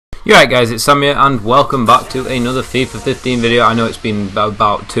You alright guys, it's Sam here and welcome back to another FIFA 15 video. I know it's been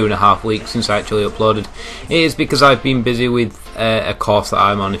about 2.5 weeks since I actually uploaded. It is because I've been busy with a course that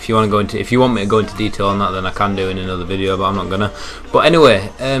I'm on. If you want me to go into detail on that, then I can do in another video, but I'm not gonna. But anyway,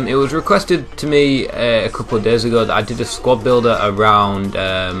 it was requested to me a couple of days ago that I did a squad builder around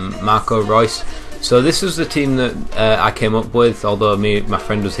Marco Reus. So this is the team that I came up with, although my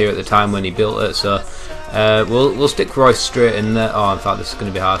friend was here at the time when he built it. So we'll stick Reus straight in there. Oh, in fact, this is going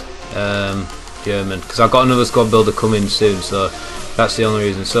to be hard. German, because I've got another squad builder coming soon, so that's the only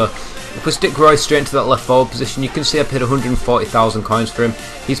reason. So if we stick Reus straight into that left forward position, you can see I paid 140,000 coins for him.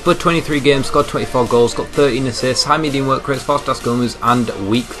 He's played 23 games, scored 24 goals, got 13 assists, high medium work rates, fast skill moves, and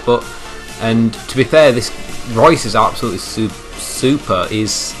weak foot. And to be fair, this Reus is absolutely super. He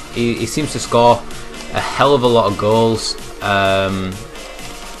seems to score a hell of a lot of goals.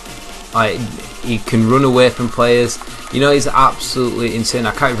 He can run away from players. You know, he's absolutely insane.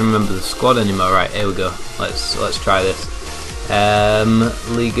 I can't even remember the squad anymore. Right, here we go. Let's try this.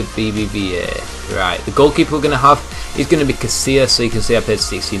 Liga BBVA. Right, the goalkeeper we're going to have is going to be Casillas. So you can see I paid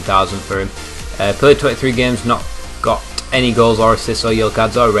 16,000 for him. Played 23 games, not got any goals or assists or yellow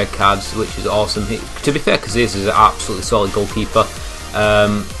cards or red cards, which is awesome. To be fair, Casillas is an absolutely solid goalkeeper.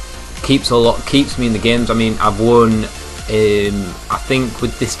 Keeps me in the games. I mean, I've won. I think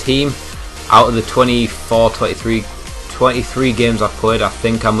with this team, out of the 23 games I've played, I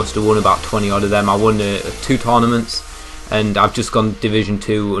think I must have won about 20 odd of them. I won 2 tournaments, and I've just gone Division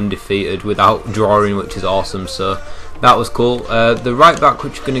 2 undefeated without drawing, which is awesome. So that was cool. The right back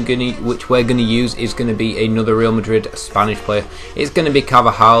which we're going to use is going to be another Real Madrid Spanish player. It's going to be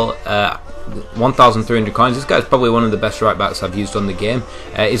Carvajal. 1,300 coins. This guy's probably one of the best right backs I've used on the game.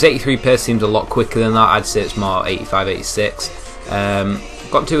 His 83 pace seems a lot quicker than that. I'd say it's more 85, 86.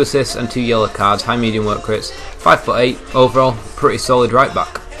 Got 2 assists and 2 yellow cards. High medium work rates. 5'8". Overall, pretty solid right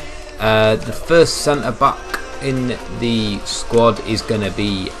back. The first centre back in the squad is going to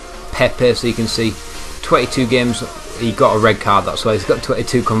be Pepe. So you can see 22 games. He got a red card, that's why he's got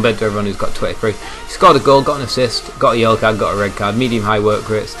 22 compared to everyone who's got 23. He scored a goal, got an assist, got a yellow card, got a red card, medium high work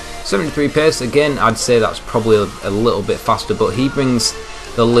rates, 73 pace. Again, I'd say that's probably a little bit faster, but he brings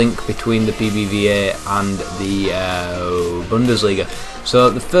the link between the BBVA and the Bundesliga.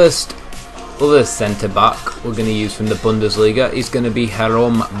 So the first other centre back we're going to use from the Bundesliga is going to be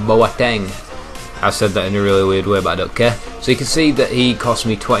Jerome Boateng. I said that in a really weird way, but I don't care. So you can see that he cost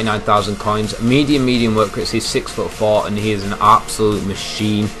me 29,000 coins. Medium work rates. He's 6'4", and he is an absolute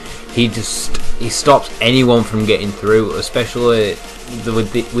machine. He stops anyone from getting through, especially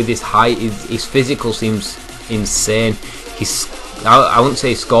with his height. His physical seems insane. I wouldn't say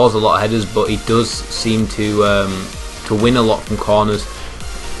he scores a lot of headers, but he does seem to win a lot from corners.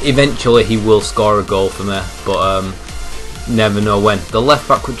 Eventually, he will score a goal from there, but never know when. The left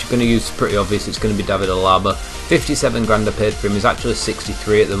back which you're going to use is pretty obvious. It's going to be David Alaba. 57 grand I paid for him. He's actually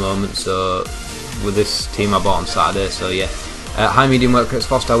 63 at the moment. So with this team I bought on Saturday. So yeah, high medium work rates,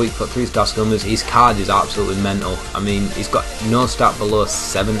 4-star weak foot, 3-star skill moves. His card is absolutely mental. I mean, he's got no stat below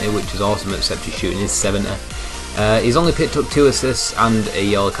 70, which is awesome. Except his shooting is 70. He's only picked up 2 assists and a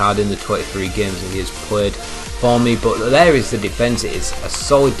yellow card in the 23 games that he has played for me. But there is the defence. It is a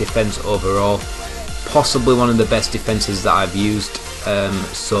solid defence overall. Possibly one of the best defences that I've used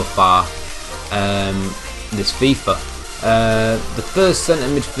so far this FIFA. The first centre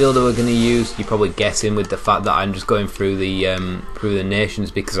midfielder we're going to use, you're probably guessing with the fact that I'm just going through the nations,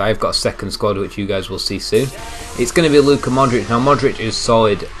 because I've got a second squad which you guys will see soon. It's going to be Luka Modric. Now Modric is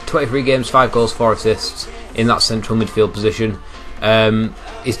solid. 23 games, 5 goals, 4 assists in that central midfield position.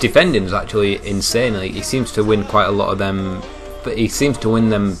 His defending is actually insane. He seems to win quite a lot of them, but he seems to win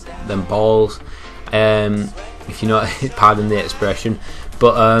them balls. If you know, pardon the expression,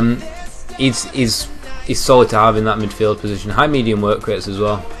 but he's solid to have in that midfield position. High medium work rates as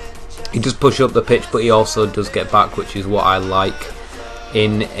well. He does push up the pitch, but he also does get back, which is what I like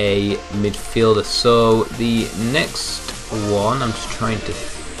in a midfielder. So the next one, I'm just trying to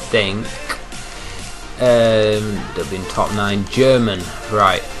think. They'll be in top 9. German,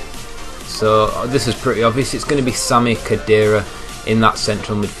 right? So this is pretty obvious. It's going to be Sami Khedira in that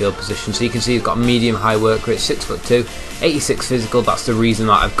central midfield position. So you can see he's got medium high work rate, 6'2", 86 physical. That's the reason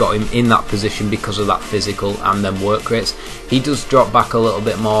that I've got him in that position, because of that physical and then work rates. He does drop back a little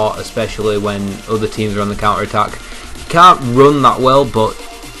bit more, especially when other teams are on the counter attack. He can't run that well, but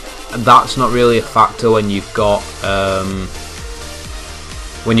that's not really a factor when you've got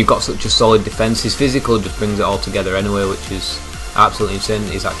such a solid defence. His physical just brings it all together anyway, which is absolutely insane.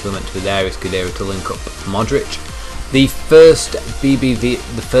 He's actually meant to be there. It's Khedira to link up Modric. The first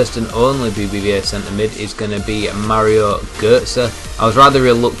and only BBVA centre mid is going to be Mario Götze. I was rather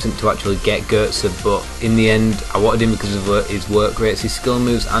reluctant to actually get Götze, but in the end I wanted him because of his work rates, his skill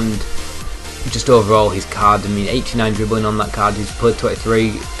moves, and just overall his card. I mean, 89 dribbling on that card. He's played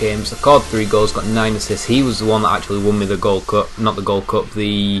 23 games, scored 3 goals, got 9 assists. He was the one that actually won me the Gold Cup, not the Gold Cup,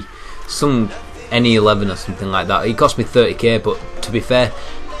 the any 11 or something like that. He cost me 30k, but to be fair,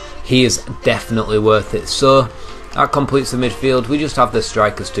 he is definitely worth it. So that completes the midfield. We just have the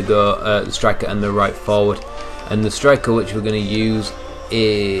strikers to go, the striker and the right forward. And the striker which we're going to use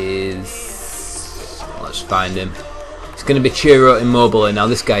is, let's find him. It's going to be Ciro Immobile. Now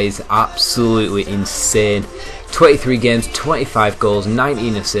this guy is absolutely insane. 23 games, 25 goals,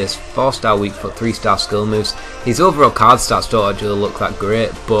 19 assists, 4-star weak foot, 3-star skill moves. His overall card stats don't actually look that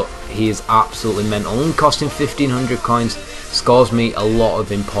great, but he is absolutely mental. Only costing 1500 coins, scores me a lot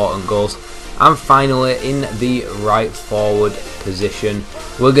of important goals. And finally, in the right forward position,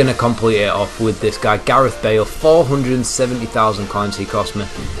 we're going to complete it off with this guy, Gareth Bale. 470,000 coins he cost me,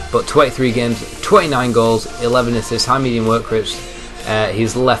 but 23 games, 29 goals, 11 assists, high medium work rates.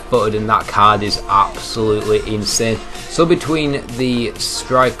 He's left footed and that card is absolutely insane. So between the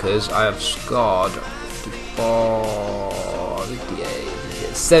strikers, I have scored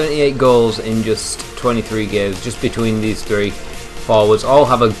 78 goals in just 23 games, just between these 3 forwards. All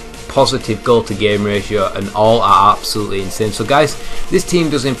have a positive goal to game ratio and all are absolutely insane. So guys, this team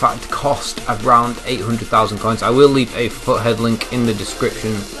does in fact cost around 800,000 coins. I will leave a foothead link in the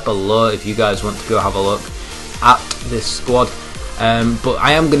description below if you guys want to go have a look at this squad. But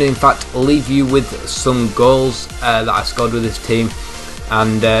I am going to in fact leave you with some goals that I scored with this team.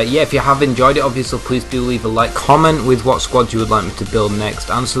 And yeah, if you have enjoyed it, obviously please do leave a like, comment with what squad you would like me to build next,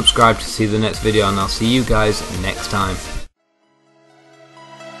 and subscribe to see the next video, and I'll see you guys next time.